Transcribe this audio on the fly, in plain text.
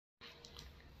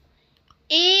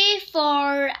A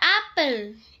for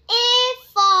apple. A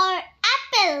for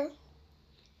apple.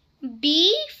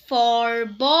 B for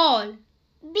ball.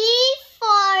 B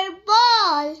for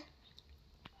ball.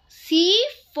 C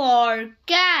for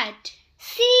cat.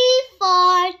 C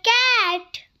for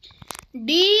cat.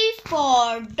 D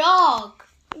for dog.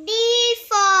 D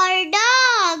for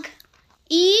dog.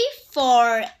 E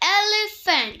for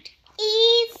elephant.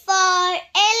 E for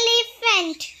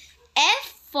elephant.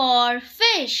 F for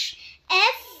fish.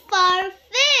 F for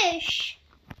fish.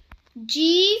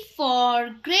 G for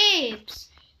grapes.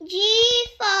 G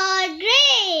for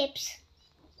grapes.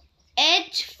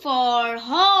 H for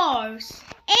horse.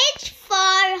 H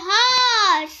for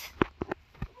horse.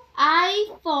 I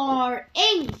for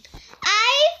ink.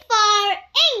 I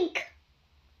for ink.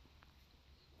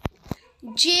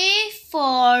 J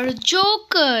for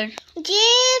joker. J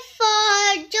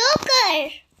for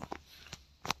joker.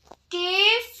 K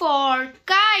for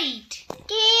kite.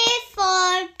 K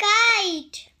for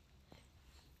kite.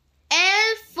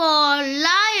 L for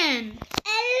lion.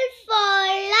 L for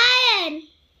lion.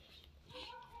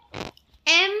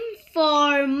 M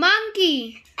for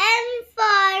monkey. M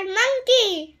for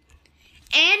monkey.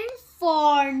 N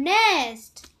for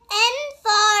nest. N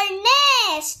for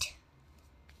nest.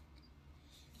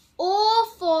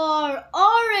 O for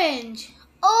orange.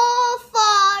 O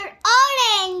for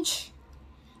orange.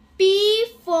 P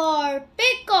for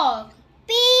peacock.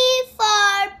 P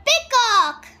for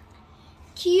peacock.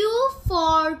 Q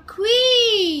for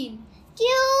queen. Q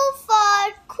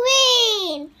for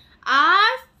queen.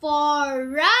 R for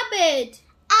rabbit.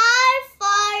 R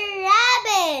for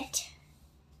rabbit.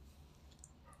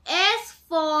 S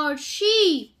for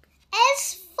sheep.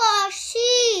 S for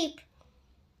sheep.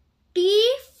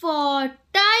 T for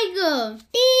tiger.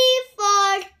 T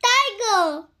for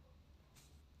tiger.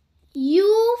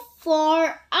 U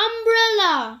for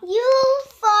umbrella. U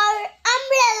for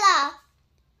umbrella.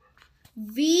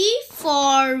 V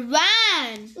for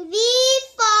van. V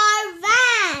for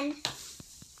van.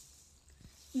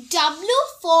 W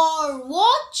for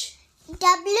watch.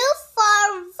 W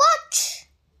for watch.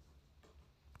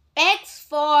 X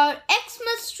for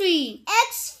Xmas tree.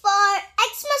 X for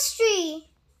Xmas tree.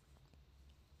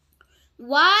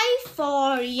 Y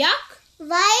for yak.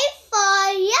 Y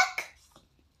for yak.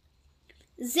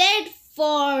 Z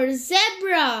for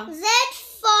zebra. Z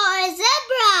for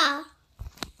zebra.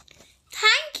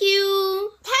 Thank you.